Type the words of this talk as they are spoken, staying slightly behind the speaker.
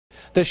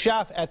The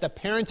chef at the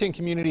Perinton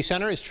Community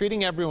Center is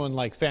treating everyone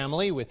like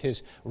family with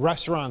his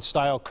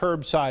restaurant-style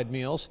curbside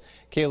meals.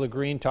 Kayla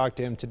Green talked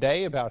to him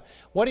today about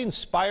what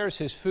inspires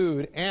his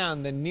food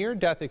and the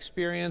near-death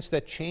experience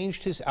that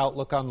changed his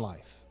outlook on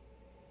life.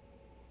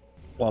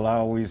 Well, I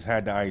always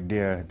had the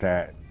idea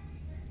that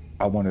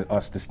I wanted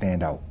us to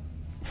stand out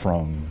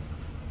from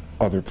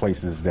other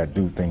places that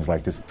do things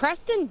like this.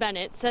 Preston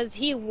Bennett says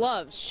he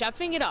loves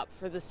chefing it up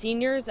for the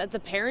seniors at the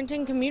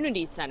Perinton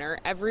Community Center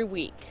every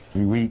week.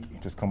 Every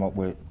week, just come up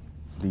with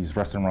these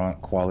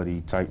restaurant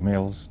quality type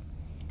meals,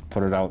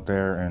 put it out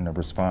there, and the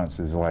response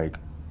is like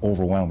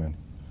overwhelming.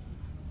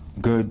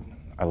 Good,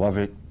 I love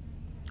it.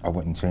 I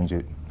wouldn't change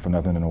it for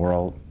nothing in the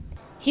world.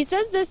 He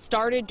says this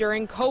started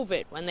during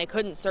COVID when they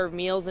couldn't serve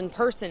meals in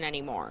person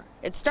anymore.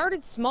 It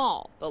started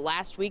small, but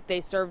last week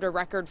they served a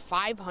record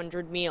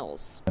 500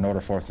 meals. In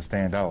order for us to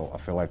stand out, I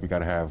feel like we got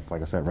to have,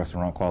 like I said,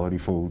 restaurant quality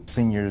food.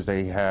 Seniors,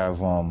 they have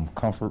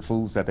comfort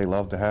foods that they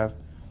love to have,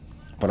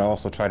 but I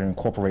also try to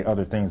incorporate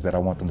other things that I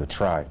want them to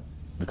try,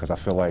 because I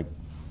feel like,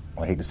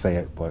 I hate to say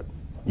it, but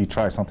you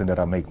try something that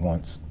I make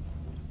once.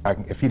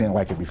 If you didn't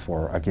like it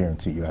before, I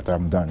guarantee you after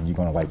I'm done, you're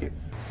going to like it.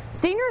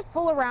 Seniors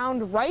pull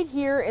around right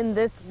here in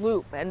this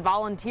loop, and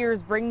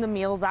volunteers bring the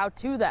meals out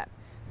to them.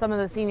 Some of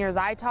the seniors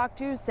I talked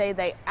to say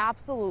they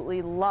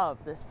absolutely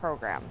love this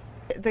program.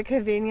 The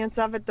convenience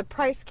of it, the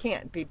price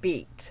can't be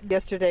beat.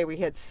 Yesterday we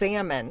had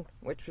salmon,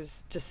 which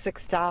was just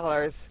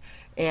 $6,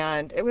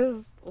 and it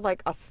was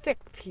like a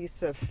thick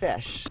piece of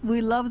fish.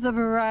 We love the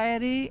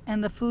variety,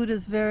 and the food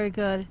is very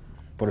good.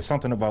 But it's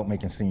something about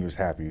making seniors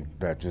happy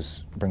that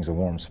just brings a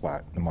warm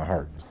spot in my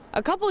heart.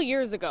 A couple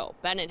years ago,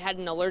 Bennett had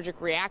an allergic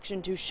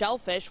reaction to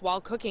shellfish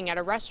while cooking at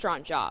a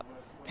restaurant job.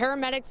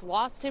 Paramedics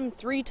lost him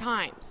 3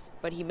 times,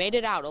 but he made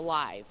it out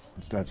alive.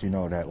 It's let you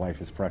know that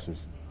life is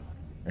precious,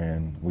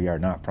 and we are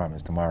not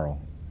promised tomorrow.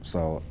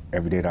 So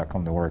every day that I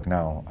come to work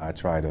now, I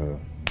try to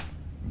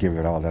give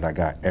it all that I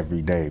got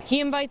every day. He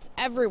invites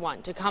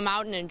everyone to come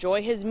out and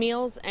enjoy his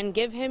meals and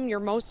give him your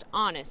most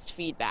honest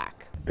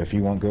feedback. If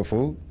you want good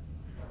food,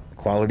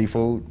 quality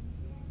food,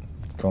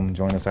 come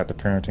join us at the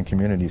Perinton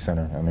Community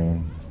Center. I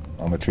mean,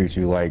 I'm gonna treat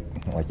you like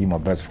you're my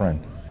best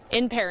friend.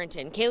 In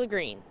Perinton, Kayla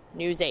Green,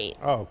 News 8.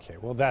 Okay,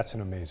 well, that's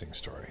an amazing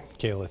story.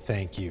 Kayla,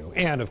 thank you.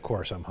 And of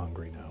course, I'm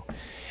hungry now.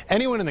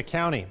 Anyone in the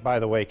county, by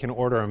the way, can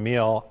order a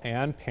meal,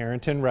 and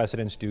Perinton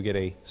residents do get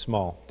a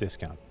small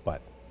discount,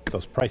 but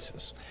those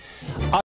prices.